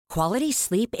Quality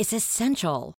sleep is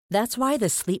essential. That's why the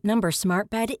Sleep Number Smart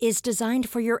Bed is designed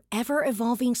for your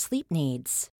ever-evolving sleep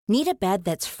needs. Need a bed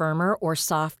that's firmer or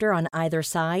softer on either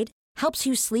side? Helps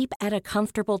you sleep at a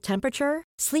comfortable temperature?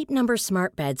 Sleep Number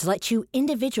Smart Beds let you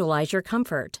individualize your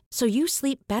comfort, so you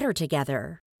sleep better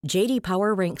together. J.D.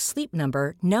 Power ranks Sleep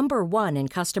Number number 1 in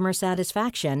customer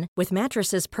satisfaction with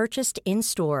mattresses purchased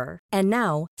in-store. And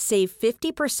now, save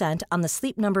 50% on the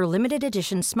Sleep Number Limited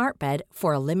Edition Smart Bed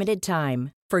for a limited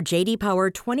time. For J.D. Power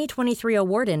 2023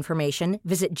 award information,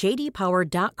 visit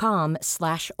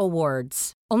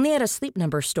jdpower.com/awards. Only at a Sleep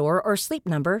Number store or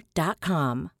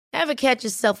sleepnumber.com. Ever catch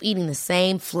yourself eating the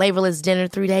same flavorless dinner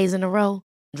 3 days in a row?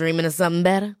 Dreaming of something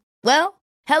better? Well,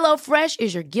 HelloFresh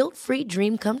is your guilt-free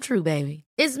dream come true, baby.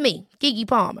 It's me, Keke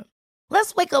Palmer.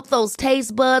 Let's wake up those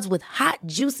taste buds with hot,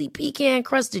 juicy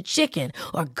pecan-crusted chicken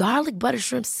or garlic butter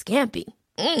shrimp scampi.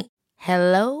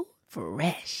 Hello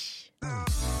Fresh.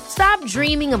 Stop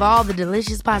dreaming of all the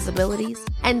delicious possibilities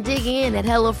and dig in at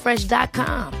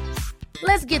HelloFresh.com.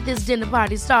 Let's get this dinner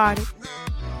party started.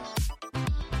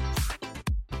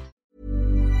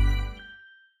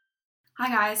 Hi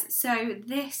guys, so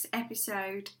this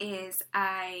episode is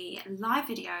a live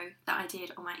video that I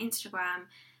did on my Instagram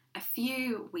a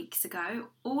few weeks ago,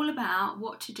 all about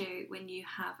what to do when you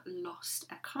have lost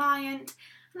a client,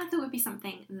 and I thought it would be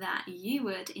something that you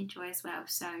would enjoy as well.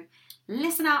 So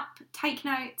listen up, take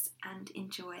notes, and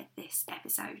enjoy this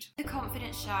episode. The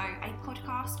Confidence Show, a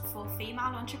podcast for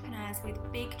female entrepreneurs with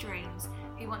big dreams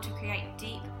who want to create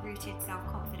deep-rooted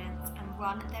self-confidence and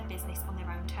run their business on their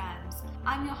own terms.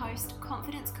 I'm your host,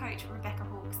 confidence coach Rebecca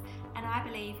Hawkes, and I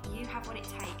believe you have what it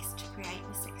takes to create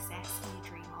the success you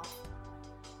dream of.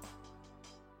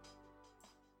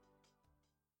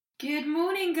 Good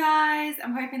morning, guys.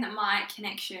 I'm hoping that my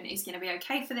connection is going to be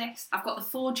okay for this. I've got the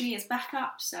 4G as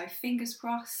backup, so fingers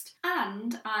crossed.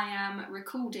 And I am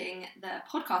recording the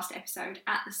podcast episode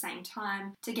at the same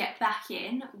time to get back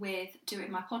in with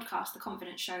doing my podcast, The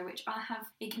Confidence Show, which I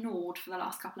have ignored for the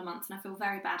last couple of months, and I feel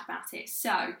very bad about it.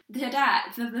 So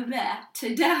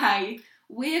today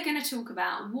we're going to talk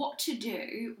about what to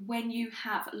do when you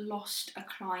have lost a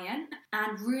client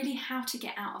and really how to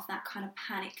get out of that kind of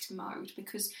panicked mode,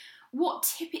 because what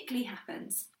typically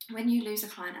happens when you lose a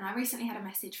client, and I recently had a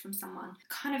message from someone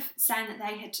kind of saying that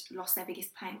they had lost their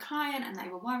biggest paying client and they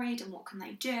were worried and what can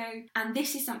they do, and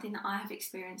this is something that I have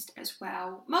experienced as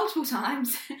well multiple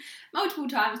times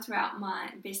throughout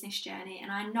my business journey.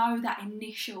 And I know that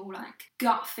initial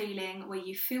gut feeling where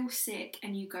you feel sick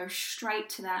and you go straight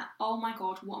to that, oh my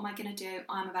god, what am I going to do?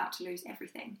 I'm about to lose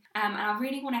everything. And I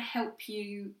really want to help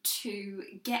you to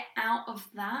get out of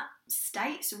that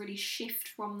state, so really shift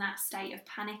from that state of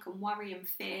panic and worry and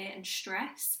fear and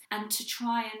stress, and to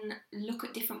try and look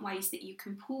at different ways that you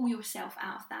can pull yourself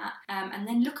out of that, and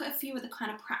then look at a few of the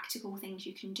kind of practical things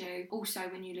you can do also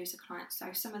when you lose a client.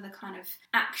 So some of the kind of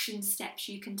action steps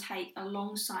you can take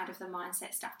alongside of the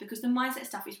mindset stuff, because the mindset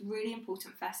stuff is really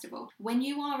important. First of all, when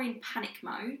you are in panic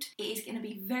mode, it is going to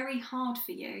be very hard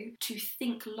for you to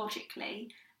think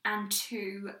logically and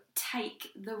to take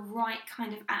the right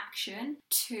kind of action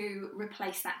to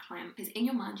replace that client, because in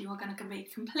your mind you are going to be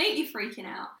completely freaking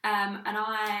out, and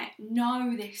I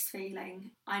know this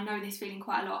feeling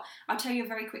quite a lot. I'll tell you a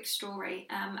very quick story.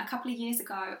 A couple of years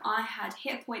ago I had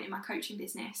hit a point in my coaching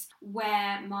business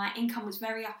where my income was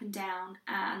very up and down,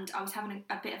 and I was having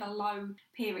a bit of a low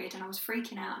period, and I was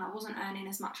freaking out and I wasn't earning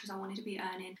as much as I wanted to be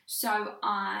earning. So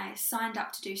I signed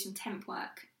up to do some temp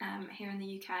work here in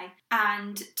the UK,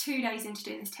 and 2 days into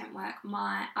doing this temp work,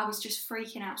 I was just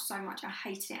freaking out so much. I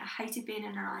hated it. I hated being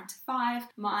in a 9 to 5.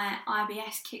 My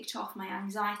IBS kicked off. My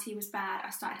anxiety was bad. I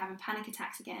started having panic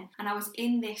attacks again, and I was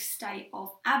in this state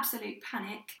of absolute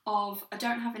panic of, I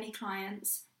don't have any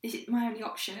clients. This is my only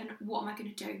option. What am I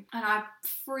going to do? And I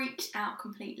freaked out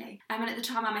completely. And at the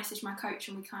time I messaged my coach,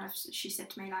 and she said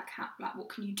to me, what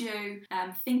can you do?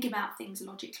 Think about things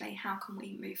logically. How can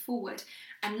we move forward?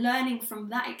 And learning from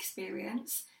that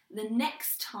experience, the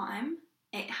next time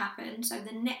it happened, so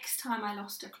the next time I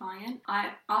lost a client,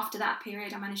 after that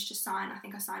period I managed to I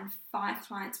signed 5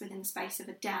 clients within the space of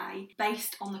a day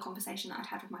based on the conversation that I'd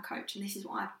had with my coach. And this is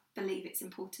what I believe it's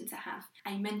important to have: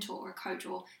 a mentor or a coach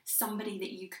or somebody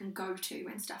that you can go to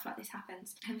when stuff like this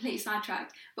happens. Completely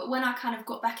sidetracked. But when I kind of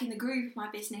got back in the groove of my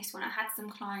business, when I had some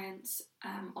clients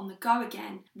on the go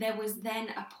again, there was then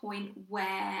a point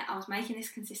where I was making this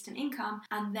consistent income,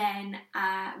 and then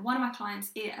one of my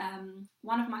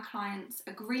clients'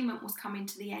 agreement was coming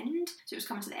to the end. So it was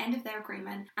coming to the end of their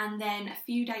agreement, and then a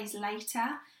few days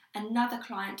later another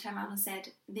client turned around and said,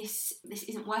 this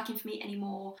isn't working for me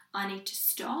anymore, I need to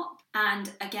stop.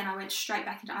 And again, I went straight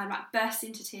back into, I like burst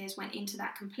into tears, went into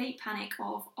that complete panic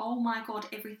of, oh my God,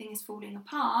 everything is falling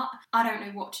apart, I don't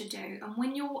know what to do. And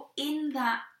when you're in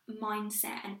that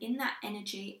mindset and in that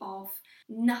energy of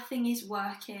nothing is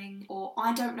working, or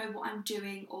I don't know what I'm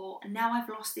doing, or now I've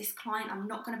lost this client, I'm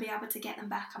not going to be able to get them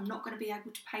back, I'm not going to be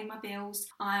able to pay my bills,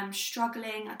 I'm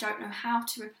struggling, I don't know how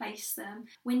to replace them.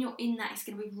 When you're in that, it's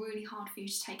going to be really hard for you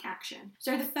to take action.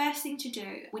 So the first thing to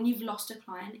do when you've lost a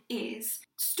client is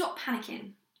stop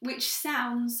panicking, which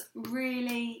sounds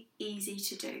really easy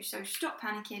to do. So stop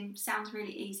panicking sounds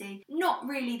really easy. Not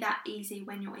really that easy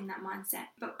when you're in that mindset.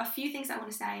 But a few things I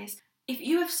want to say is, if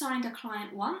you have signed a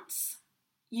client once,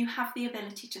 you have the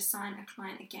ability to sign a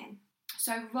client again.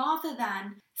 So rather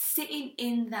than sitting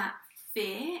in that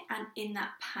fear and in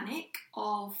that panic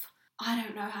of, I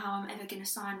don't know how I'm ever going to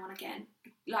sign one again,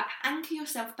 like anchor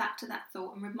yourself back to that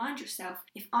thought and remind yourself,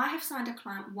 if I have signed a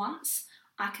client once,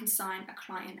 I can sign a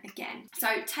client again. So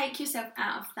take yourself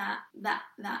out of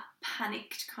that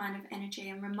panicked kind of energy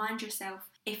and remind yourself,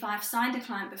 if I've signed a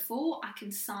client before, I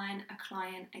can sign a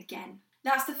client again.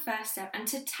 That's the first step. And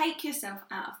to take yourself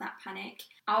out of that panic,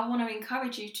 I want to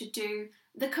encourage you to do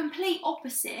the complete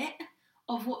opposite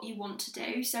of what you want to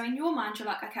do. So in your mind, you're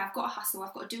like, okay, I've got to hustle,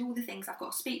 I've got to do all the things, I've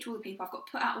got to speak to all the people, I've got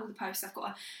to put out all the posts, I've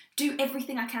got to do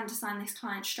everything I can to sign this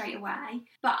client straight away.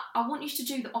 But I want you to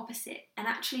do the opposite and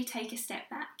actually take a step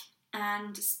back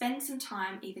and spend some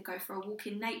time, either go for a walk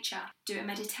in nature, do a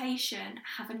meditation,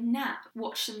 have a nap,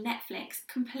 watch some Netflix,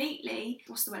 completely,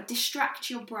 distract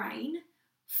your brain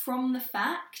from the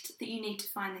fact that you need to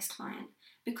find this client.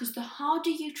 Because the harder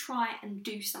you try and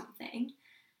do something,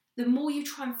 the more you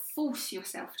try and force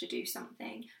yourself to do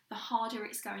something, the harder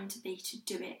it's going to be to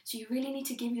do it. So you really need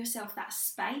to give yourself that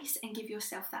space and give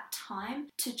yourself that time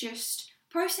to just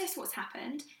process what's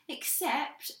happened,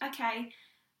 accept, okay,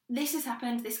 this has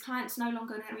happened, this client's no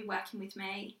longer going to be working with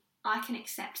me, I can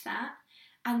accept that.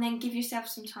 And then give yourself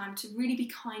some time to really be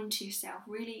kind to yourself,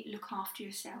 really look after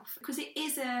yourself. Because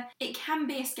it can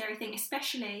be a scary thing,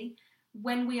 especially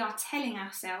when we are telling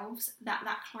ourselves that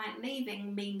that client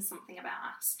leaving means something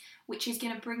about us, which is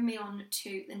going to bring me on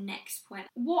to the next point.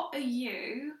 What are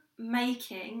you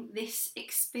making this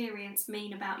experience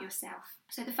mean about yourself?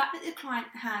 So the fact that the client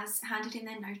has handed in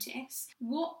their notice,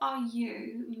 what are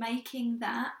you making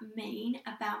that mean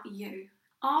about you?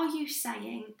 Are you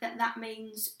saying that that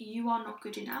means you are not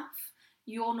good enough?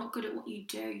 You're not good at what you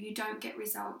do, you don't get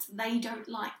results, they don't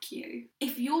like you.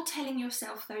 If you're telling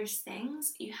yourself those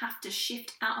things, you have to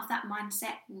shift out of that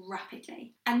mindset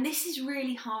rapidly. And this is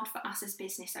really hard for us as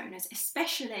business owners,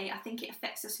 especially I think it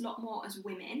affects us a lot more as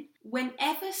women.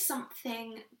 Whenever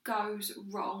something goes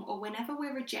wrong, or whenever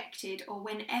we're rejected, or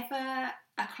whenever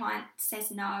a client says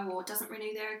no, or doesn't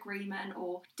renew their agreement,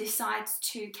 or decides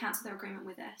to cancel their agreement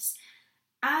with us,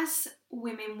 as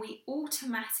women, we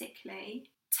automatically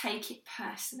take it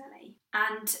personally.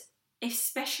 And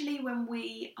especially when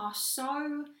we are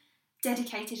so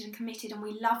dedicated and committed and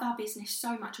we love our business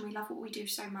so much and we love what we do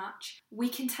so much, we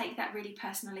can take that really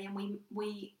personally, and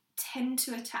we tend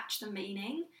to attach the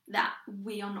meaning that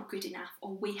we are not good enough,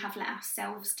 or we have let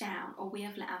ourselves down, or we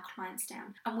have let our clients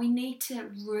down. And we need to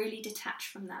really detach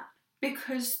from that,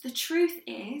 because the truth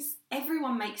is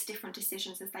everyone makes different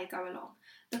decisions as they go along.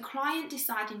 The client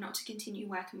deciding not to continue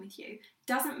working with you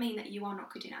doesn't mean that you are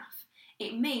not good enough.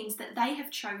 It means that they have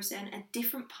chosen a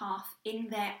different path in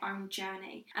their own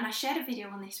journey. And I shared a video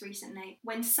on this recently.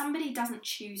 When somebody doesn't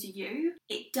choose you,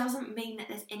 it doesn't mean that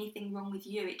there's anything wrong with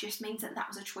you. It just means that that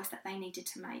was a choice that they needed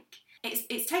to make.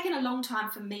 It's taken a long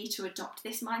time for me to adopt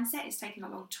this mindset. It's taken a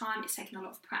long time. It's taken a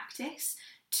lot of practice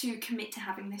to commit to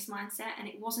having this mindset. And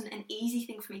it wasn't an easy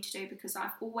thing for me to do, because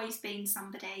I've always been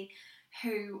somebody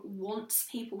who wants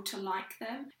people to like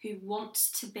them, who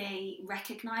wants to be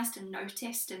recognised and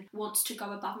noticed and wants to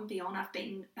go above and beyond. I've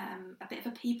been a bit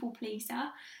of a people pleaser,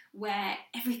 where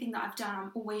everything that I've done,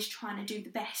 I'm always trying to do the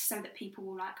best so that people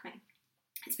will like me.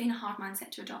 It's been a hard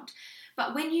mindset to adopt.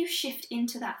 But when you shift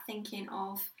into that thinking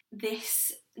of,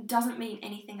 this doesn't mean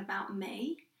anything about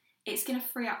me, it's going to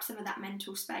free up some of that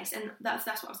mental space. And that's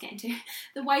what I was getting to.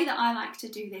 The way that I like to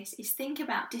do this is think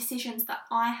about decisions that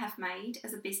I have made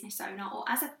as a business owner or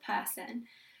as a person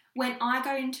when I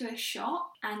go into a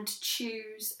shop and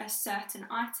choose a certain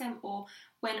item, or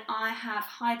when I have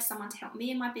hired someone to help me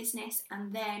in my business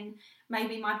and then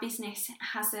Maybe my business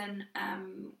hasn't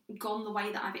gone the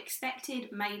way that I've expected.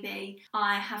 Maybe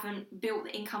I haven't built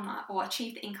the income or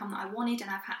achieved the income that I wanted and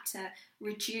I've had to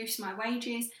reduce my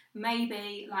wages.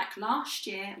 Maybe like last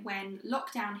year when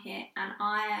lockdown hit and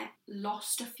I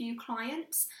lost a few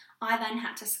clients, I then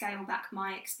had to scale back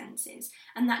my expenses.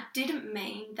 And that didn't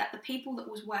mean that the people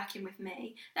that was working with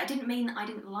me, that didn't mean that I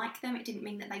didn't like them. It didn't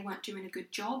mean that they weren't doing a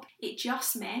good job. It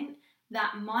just meant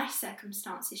that my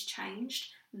circumstances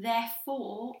changed.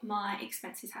 Therefore, my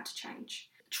expenses had to change.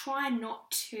 Try not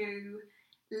to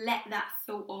let that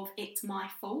thought of it's my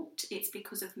fault, it's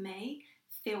because of me,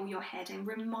 fill your head, and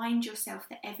remind yourself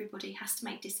that everybody has to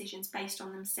make decisions based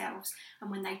on themselves. And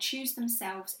when they choose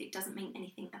themselves, it doesn't mean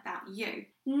anything about you.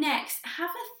 Next, have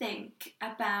a think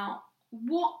about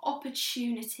what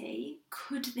opportunity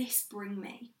could this bring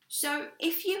me? So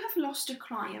if you have lost a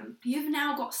client, you've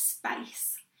now got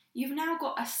space. You've now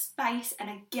got a space and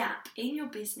a gap in your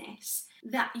business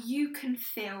that you can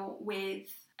fill with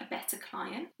a better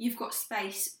client. You've got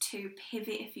space to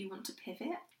pivot if you want to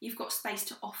pivot. You've got space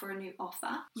to offer a new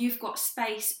offer. You've got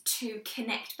space to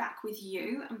connect back with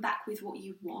you and back with what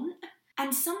you want.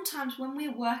 And sometimes when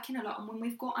we're working a lot and when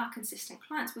we've got our consistent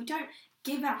clients, we don't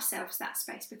give ourselves that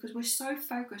space because we're so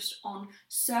focused on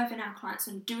serving our clients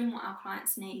and doing what our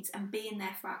clients needs and being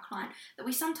there for our client that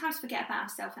we sometimes forget about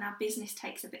ourselves and our business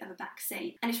takes a bit of a back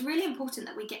seat. And it's really important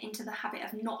that we get into the habit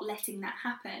of not letting that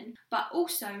happen, but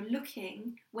also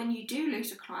looking, when you do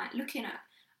lose a client, looking at,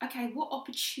 okay, what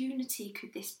opportunity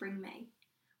could this bring me?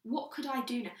 What could I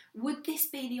do now? Would this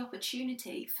be the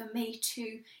opportunity for me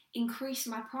to increase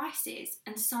my prices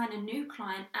and sign a new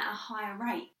client at a higher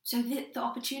rate? So the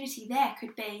opportunity there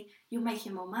could be you're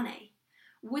making more money.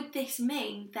 Would this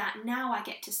mean that now I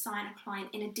get to sign a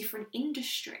client in a different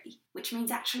industry, which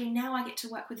means actually now I get to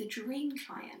work with a dream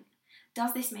client?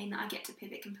 Does this mean that I get to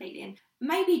pivot completely? And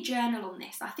maybe journal on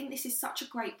this. I think this is such a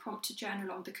great prompt to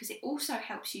journal on because it also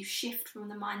helps you shift from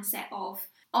the mindset of,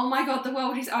 oh my God, the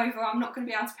world is over, I'm not going to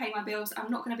be able to pay my bills,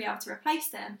 I'm not going to be able to replace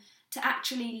them, to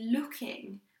actually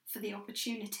looking for the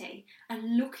opportunity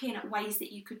and looking at ways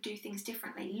that you could do things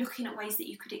differently, looking at ways that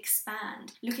you could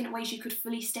expand, looking at ways you could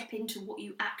fully step into what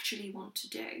you actually want to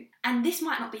do. And this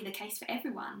might not be the case for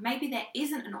everyone. Maybe there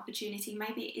isn't an opportunity,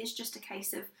 maybe it is just a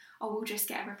case of, oh, we'll just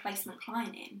get a replacement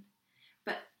client in.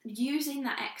 But using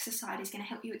that exercise is going to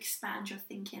help you expand your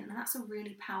thinking, and that's a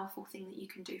really powerful thing that you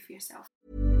can do for yourself.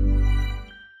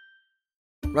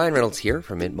 Ryan Reynolds here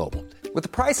from Mint Mobile. With the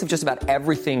price of just about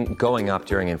everything going up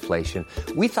during inflation,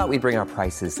 we thought we'd bring our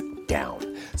prices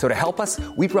down. So to help us,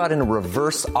 we brought in a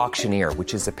reverse auctioneer,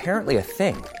 which is apparently a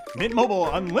thing. Mint Mobile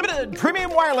Unlimited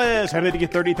Premium Wireless. How to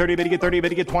get 30, 30, bit to get 30, bit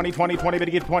to get 20, 20, 20, bit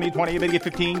to get 20, 20, bit to get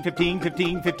 15, 15,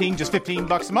 15, 15, just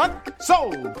 $15 a month?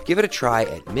 Sold! Give it a try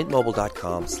at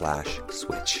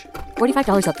mintmobile.com/switch.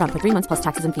 $45 up front for 3 months plus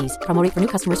taxes and fees. Promo rate for new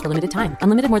customers for limited time.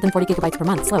 Unlimited more than 40 gigabytes per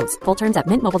month. Slows full terms at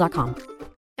mintmobile.com.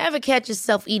 Ever catch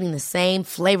yourself eating the same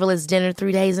flavorless dinner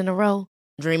 3 days in a row?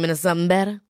 Dreaming of something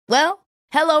better? Well,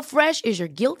 HelloFresh is your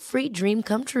guilt-free dream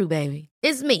come true, baby.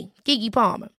 It's me, Keke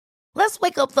Palmer. Let's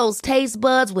wake up those taste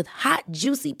buds with hot,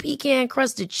 juicy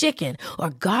pecan-crusted chicken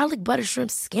or garlic butter shrimp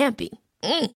scampi.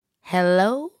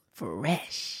 Hello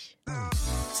Fresh.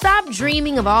 Stop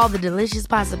dreaming of all the delicious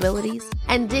possibilities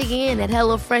and dig in at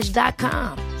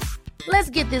HelloFresh.com. Let's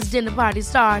get this dinner party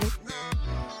started.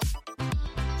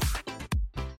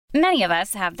 Many of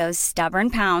us have those stubborn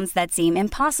pounds that seem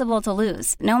impossible to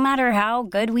lose, no matter how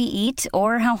good we eat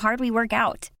or how hard we work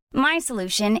out. My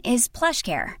solution is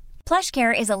PlushCare.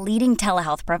 PlushCare is a leading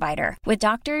telehealth provider with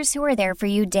doctors who are there for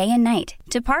you day and night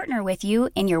to partner with you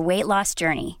in your weight loss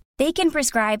journey. They can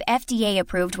prescribe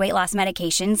FDA-approved weight loss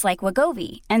medications like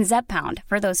Wegovy and Zepbound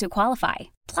for those who qualify.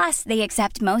 Plus, they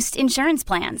accept most insurance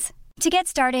plans. To get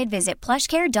started, visit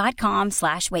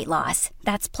plushcare.com/weightloss.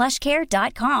 That's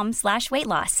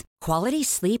plushcare.com/weightloss. Quality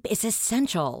sleep is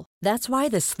essential. That's why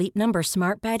the Sleep Number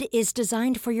Smart Bed is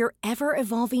designed for your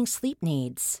ever-evolving sleep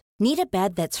needs. Need a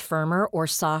bed that's firmer or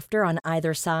softer on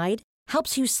either side?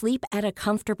 Helps you sleep at a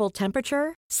comfortable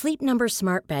temperature? Sleep Number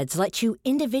Smart Beds let you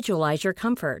individualize your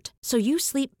comfort, so you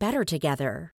sleep better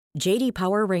together. J.D.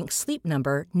 Power ranks Sleep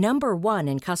Number number 1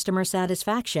 in customer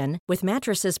satisfaction with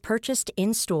mattresses purchased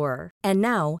in-store. And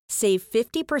now, save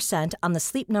 50% on the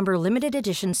Sleep Number Limited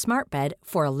Edition Smart Bed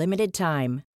for a limited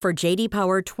time. For J.D.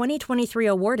 Power 2023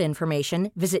 award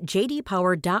information, visit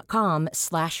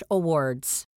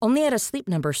jdpower.com/awards. Only at a Sleep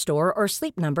Number store or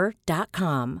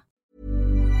sleepnumber.com.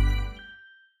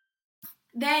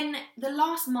 Then the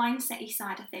last mindset-y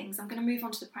side of things, I'm going to move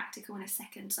on to the practical in a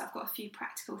second, so I've got a few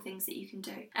practical things that you can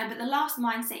do. But the last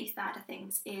mindset-y side of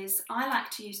things is, I like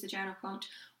to use the journal prompt,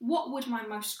 what would my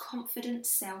most confident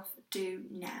self do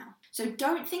now? So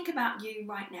don't think about you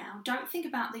right now. Don't think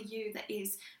about the you that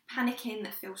is panicking,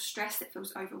 that feels stressed, that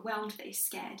feels overwhelmed, that is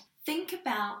scared. Think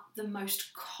about the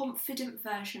most confident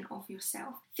version of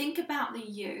yourself. Think about the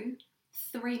you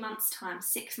 3 months' time,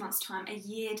 6 months' time, a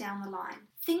year down the line.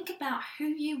 Think about who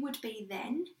you would be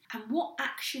then and what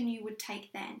action you would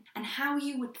take then and how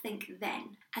you would think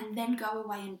then, and then go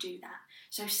away and do that.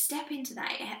 So step into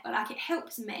that. It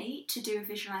helps me to do a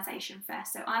visualization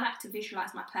first. So I like to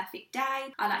visualize my perfect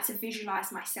day. I like to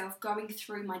visualize myself going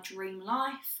through my dream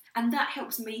life. And that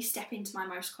helps me step into my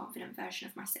most confident version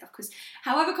of myself, because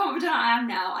however confident I am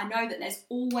now, I know that there's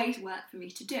always work for me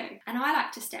to do. And I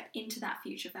like to step into that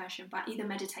future version by either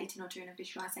meditating or doing a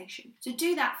visualization. So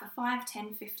do that for 5,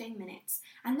 10, 15 minutes,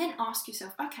 and then ask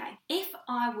yourself, okay, if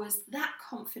I was that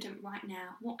confident right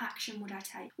now, what action would I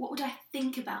take? What would I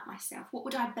think about myself? What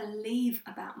would I believe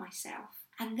about myself?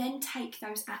 And then take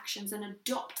those actions and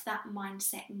adopt that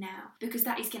mindset now, because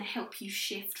that is going to help you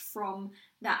shift from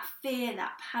that fear,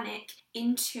 that panic,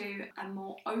 into a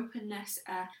more openness,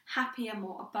 a happier,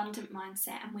 more abundant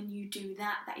mindset. And when you do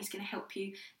that, that is going to help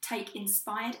you take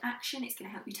inspired action, it's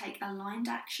going to help you take aligned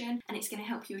action, and it's going to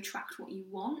help you attract what you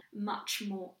want much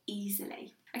more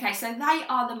easily. Okay, so they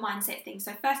are the mindset things.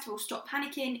 So first of all, stop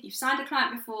panicking. You've signed a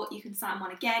client before, you can sign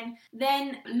one again.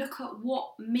 Then look at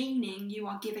what meaning you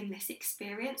are giving this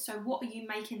experience. So what are you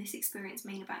making this experience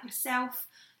mean about yourself?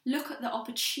 Look at the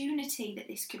opportunity that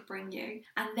this could bring you,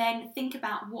 and then think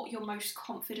about what your most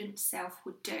confident self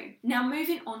would do. Now,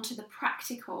 moving on to the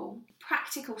practical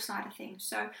side of things.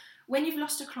 So when you've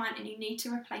lost a client and you need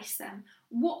to replace them,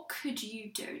 what could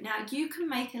you do? Now, you can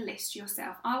make a list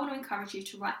yourself. I want to encourage you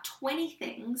to write 20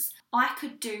 things I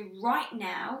could do right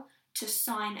now to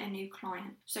sign a new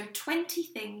client. So 20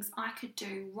 things I could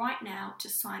do right now to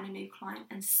sign a new client,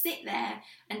 and sit there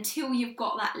until you've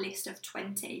got that list of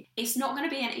 20. It's not going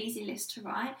to be an easy list to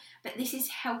write, but this is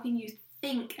helping you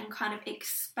think and kind of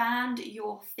expand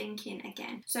your thinking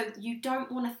again. So you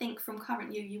don't want to think from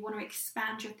current you want to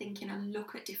expand your thinking and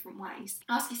look at different ways.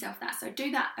 Ask yourself that. So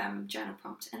do that journal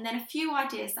prompt, and then a few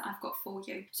ideas that I've got for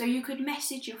you. So you could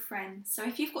message your friends. So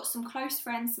if you've got some close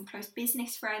friends, some close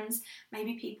business friends,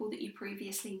 maybe people that you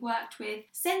previously worked with,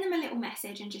 send them a little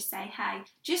message and just say, hey,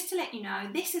 just to let you know,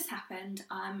 this has happened.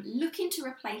 I'm looking to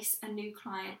replace a new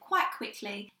client quite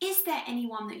quickly. Is there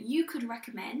anyone that you could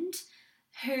recommend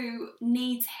who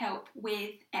needs help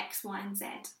with X, Y, and Z?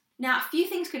 Now, a few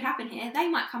things could happen here. They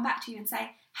might come back to you and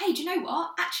say, hey, do you know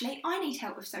what? Actually, I need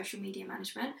help with social media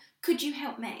management. Could you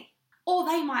help me? Or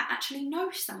they might actually know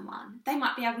someone. They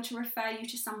might be able to refer you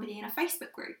to somebody in a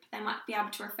Facebook group. They might be able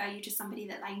to refer you to somebody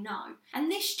that they know.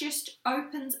 And this just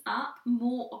opens up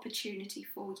more opportunity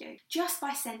for you. Just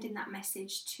by sending that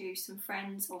message to some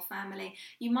friends or family,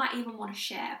 you might even want to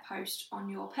share a post on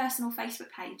your personal Facebook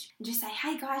page and just say,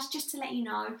 hey guys, just to let you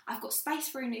know, I've got space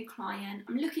for a new client.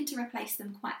 I'm looking to replace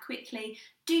them quite quickly.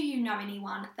 Do you know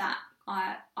anyone that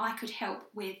I could help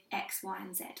with X, Y,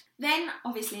 and Z? Then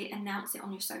obviously announce it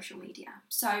on your social media.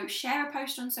 So share a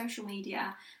post on social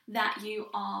media that you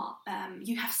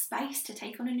have space to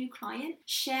take on a new client.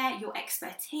 Share your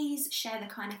expertise, share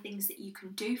the kind of things that you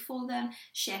can do for them,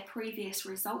 share previous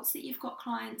results that you've got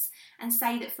clients, and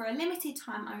say that for a limited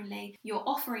time only, you're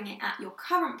offering it at your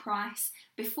current price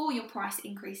before your price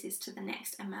increases to the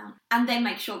next amount. And then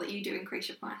make sure that you do increase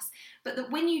your price. But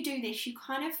that when you do this, you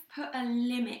kind of put a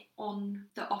limit on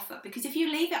the offer, because if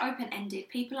you leave it open-ended,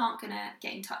 people aren't going to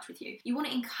get in touch with you. You want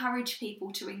to encourage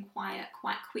people to inquire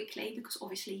quite quickly, because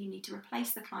obviously you need to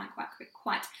replace the client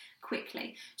quite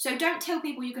quickly. So don't tell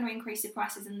people you're going to increase your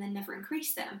prices and then never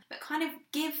increase them, but kind of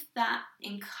give that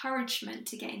encouragement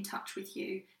to get in touch with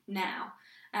you now.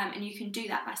 And you can do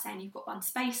that by saying you've got one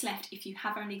space left if you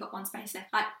have only got one space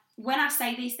left. Like, when I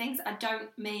say these things, I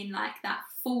don't mean like that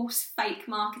false fake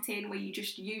marketing where you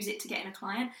just use it to get in a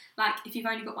client. Like, if you've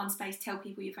only got one space, tell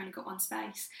people you've only got one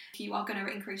space. If you are going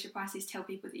to increase your prices, tell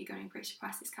people that you're going to increase your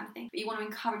prices, kind of thing. But you want to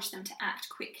encourage them to act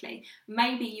quickly.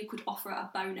 Maybe you could offer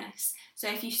a bonus. So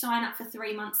if you sign up for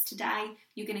 3 months today,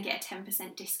 you're going to get a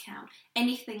 10% discount.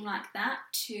 Anything like that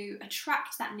to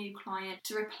attract that new client,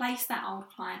 to replace that old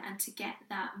client, and to get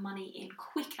that money in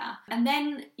quicker. And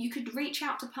then you could reach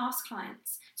out to past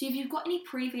clients. So if you've got any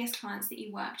previous clients that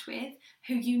you worked with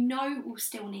who you know will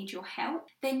still need your help,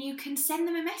 then you can send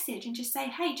them a message and just say,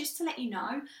 hey, just to let you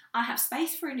know, I have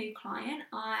space for a new client.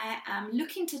 I am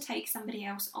looking to take somebody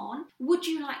else on. Would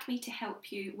you like me to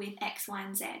help you with X, Y,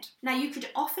 and Z? Now, you could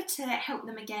offer to help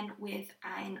them again with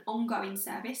an ongoing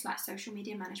service like social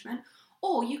media management,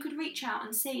 or you could reach out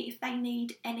and see if they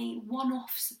need any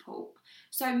one-off support.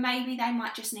 So maybe they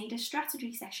might just need a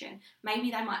strategy session.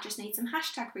 Maybe they might just need some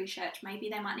hashtag research. Maybe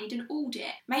they might need an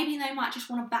audit. Maybe they might just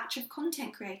want a batch of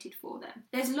content created for them.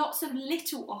 There's lots of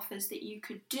little offers that you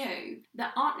could do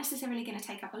that aren't necessarily going to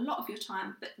take up a lot of your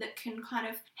time, but that can kind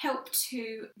of help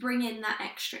to bring in that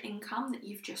extra income that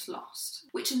you've just lost.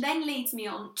 Which then leads me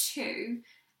on to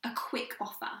a quick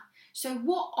offer. So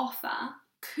what offer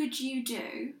could you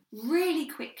do really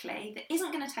quickly that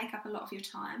isn't going to take up a lot of your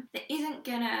time, that isn't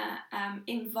going to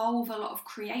involve a lot of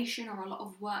creation or a lot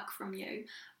of work from you,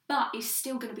 but is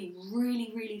still going to be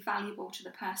really, really valuable to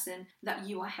the person that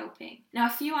you are helping? Now,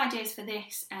 a few ideas for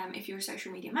this, if you're a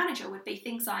social media manager, would be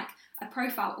things like a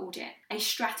profile audit, a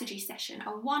strategy session,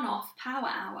 a one-off power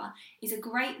hour is a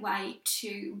great way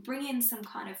to bring in some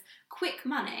kind of quick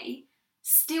money,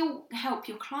 still help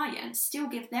your clients, still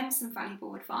give them some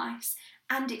valuable advice,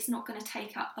 and it's not going to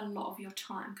take up a lot of your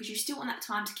time because you still want that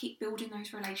time to keep building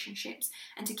those relationships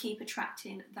and to keep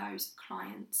attracting those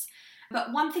clients.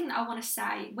 But one thing that I want to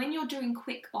say, when you're doing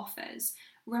quick offers,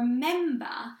 remember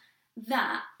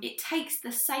that it takes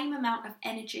the same amount of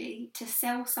energy to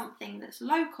sell something that's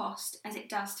low cost as it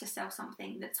does to sell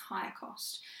something that's higher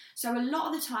cost. So a lot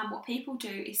of the time what people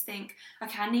do is think,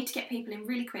 okay, I need to get people in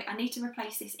really quick, I need to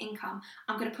replace this income,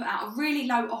 I'm going to put out a really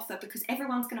low offer because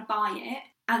everyone's going to buy it,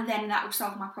 and then that will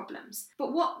solve my problems.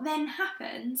 But what then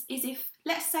happens is if,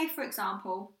 let's say for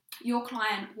example, your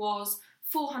client was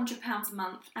 £400 a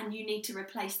month and you need to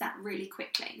replace that really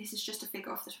quickly. This is just a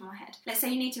figure off the top of my head. Let's say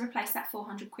you need to replace that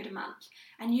 400 quid a month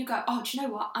and you go, oh, do you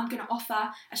know what? I'm going to offer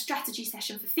a strategy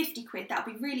session for 50 quid.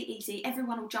 That'll be really easy.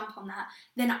 Everyone will jump on that.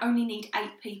 Then I only need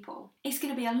 8 people. It's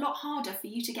going to be a lot harder for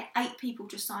you to get 8 people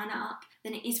to sign up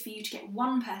than it is for you to get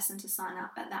one person to sign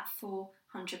up at that £400.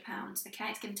 Okay,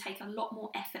 it's going to take a lot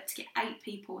more effort to get 8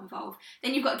 people involved.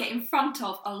 Then you've got to get in front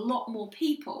of a lot more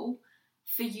people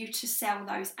for you to sell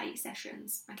those 8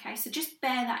 sessions. Okay, so just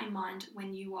bear that in mind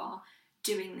when you are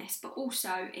doing this, but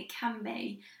also it can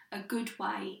be a good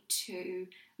way to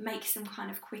make some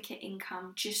kind of quicker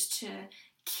income just to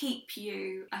keep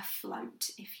you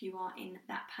afloat if you are in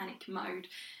that panic mode.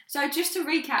 So just to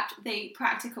recap the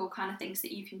practical kind of things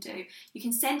that you can do, you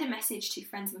can send a message to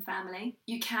friends and family,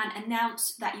 you can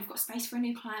announce that you've got space for a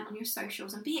new client on your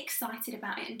socials and be excited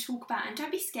about it and talk about it, and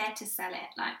don't be scared to sell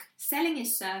it. Like, selling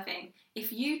is serving.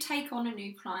 If you take on a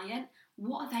new client,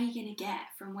 what are they going to get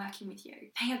from working with you?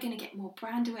 They are going to get more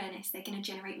brand awareness, they're going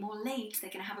to generate more leads,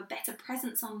 they're going to have a better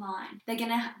presence online, they're going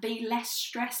to be less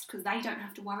stressed because they don't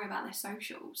have to worry about their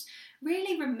socials.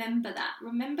 Really remember that.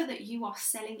 Remember that you are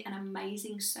selling an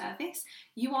amazing service,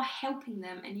 you are helping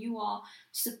them and you are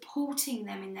supporting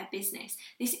them in their business.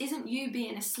 This isn't you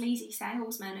being a sleazy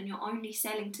salesman and you're only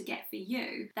selling to get for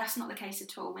you. That's not the case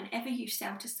at all. Whenever you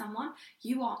sell to someone,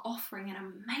 you are offering an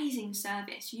amazing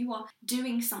service. You are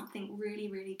doing something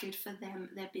really, really good for them,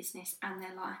 their business and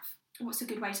their life. What's a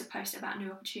good way to post about a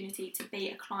new opportunity to be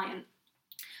a client?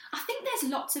 I think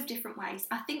there's lots of different ways.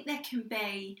 I think there can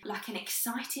be like an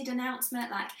excited announcement,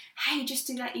 like, hey, just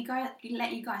to let you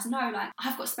guys know, like,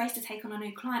 I've got space to take on a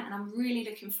new client and I'm really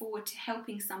looking forward to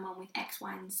helping someone with X,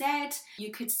 Y, and Z.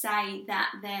 You could say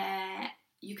that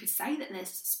there's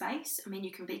space. I mean,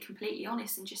 you can be completely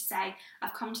honest and just say,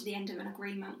 I've come to the end of an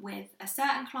agreement with a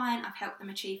certain client, I've helped them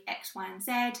achieve X, Y, and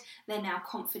Z, they're now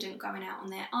confident going out on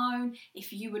their own.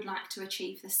 If you would like to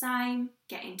achieve the same,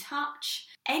 get in touch.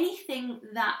 Anything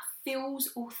that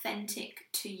feels authentic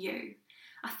to you.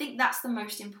 I think that's the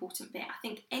most important bit. I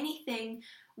think anything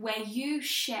where you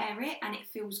share it and it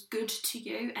feels good to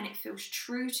you and it feels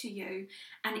true to you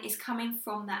and it is coming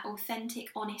from that authentic,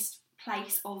 honest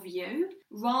place of you,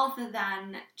 rather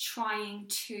than trying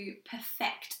to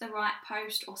perfect the right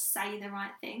post or say the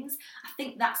right things. I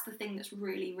think that's the thing that's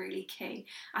really, really key.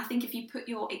 I think if you put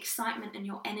your excitement and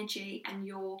your energy and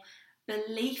your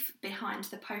belief behind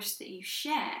the post that you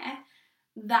share,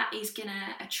 that is going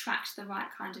to attract the right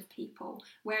kind of people.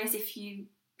 Whereas if you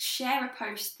share a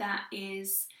post that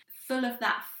is full of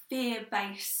that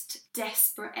fear-based,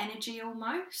 desperate energy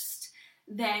almost,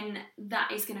 then that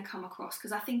is going to come across,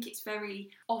 because I think it's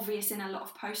very obvious in a lot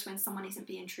of posts when someone isn't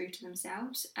being true to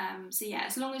themselves. So yeah,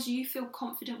 as long as you feel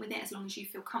confident with it, as long as you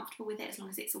feel comfortable with it, as long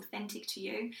as it's authentic to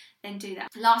you, then do that.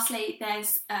 Lastly,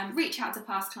 there's reach out to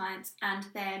past clients, and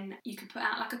then you could put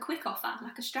out like a quick offer,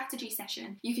 like a strategy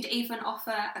session. You could even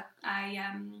offer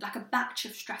like a batch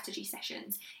of strategy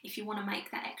sessions if you want to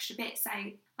make that extra bit.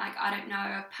 Say, like, I don't know,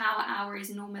 a power hour is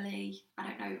normally, I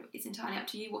don't know, it's entirely up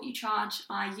to you what you charge.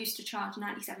 I used to charge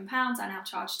 £97, I now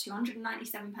charge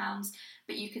 £297,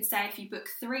 but you could say if you book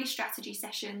 3 strategy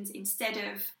sessions, instead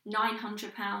of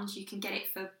 £900, you can get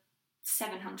it for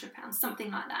 £700, something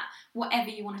like that, whatever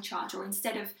you want to charge. Or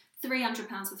instead of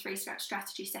 £300 for 3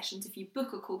 strategy sessions, if you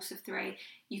book a course of 3,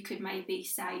 you could maybe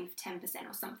save 10%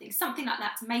 or something like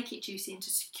that, to make it juicy and to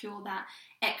secure that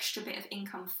extra bit of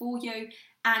income for you.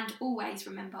 And always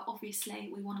remember,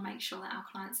 obviously, we want to make sure that our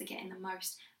clients are getting the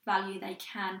most value they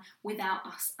can without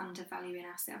us undervaluing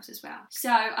ourselves as well.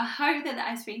 So I hope that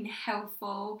has been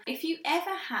helpful. If you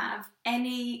ever have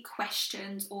any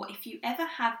questions, or if you ever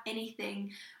have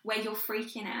anything where you're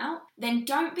freaking out, then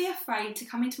don't be afraid to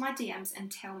come into my DMs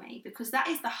and tell me, because that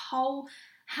is the whole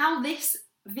how this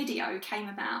video came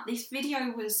about. This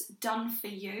video was done for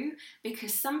you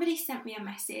because somebody sent me a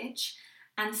message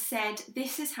and said,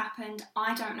 this has happened,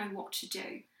 I don't know what to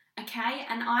do. Okay,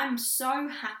 and I'm so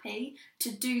happy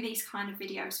to do these kind of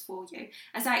videos for you.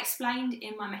 As I explained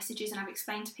in my messages, and I've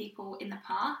explained to people in the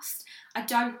past, I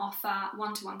don't offer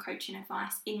one-to-one coaching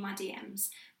advice in my DMs,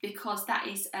 because that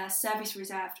is a service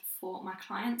reserved for my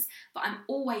clients. But I'm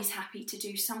always happy to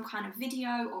do some kind of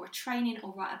video or a training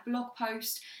or write a blog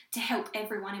post to help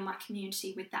everyone in my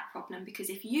community with that problem. Because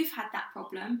if you've had that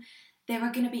problem, there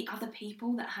are going to be other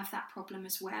people that have that problem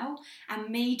as well. And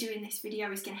me doing this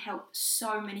video is going to help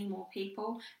so many more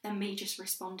people than me just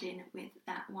responding with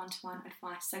that one-to-one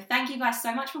advice. So thank you guys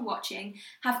so much for watching.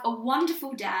 Have a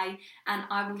wonderful day, and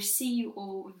I will see you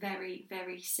all very,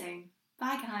 very soon.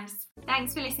 Bye guys.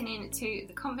 Thanks for listening to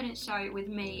The Confidence Show with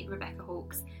me, Rebecca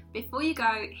Hawkes. Before you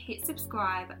go, hit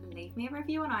subscribe, leave me a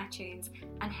review on iTunes,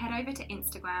 and head over to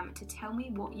Instagram to tell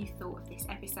me what you thought of this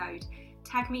episode.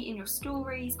 Tag me in your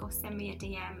stories or send me a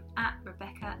DM at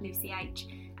Rebecca Lucy H.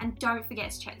 And don't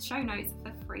forget to check the show notes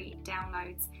for free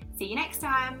downloads. See you next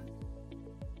time.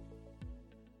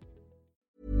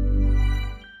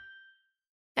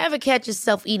 Ever catch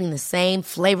yourself eating the same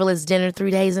flavorless dinner 3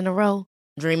 days in a row?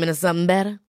 Dreaming of something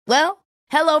better? Well,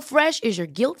 HelloFresh is your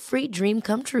guilt-free dream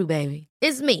come true, baby.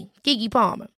 It's me, Keke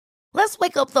Palmer. Let's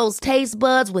wake up those taste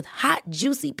buds with hot,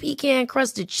 juicy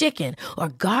pecan-crusted chicken or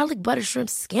garlic butter shrimp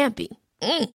scampi.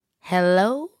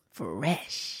 Hello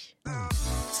Fresh.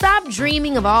 Stop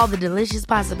dreaming of all the delicious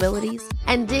possibilities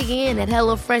and dig in at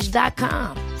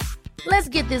HelloFresh.com. Let's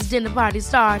get this dinner party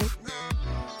started.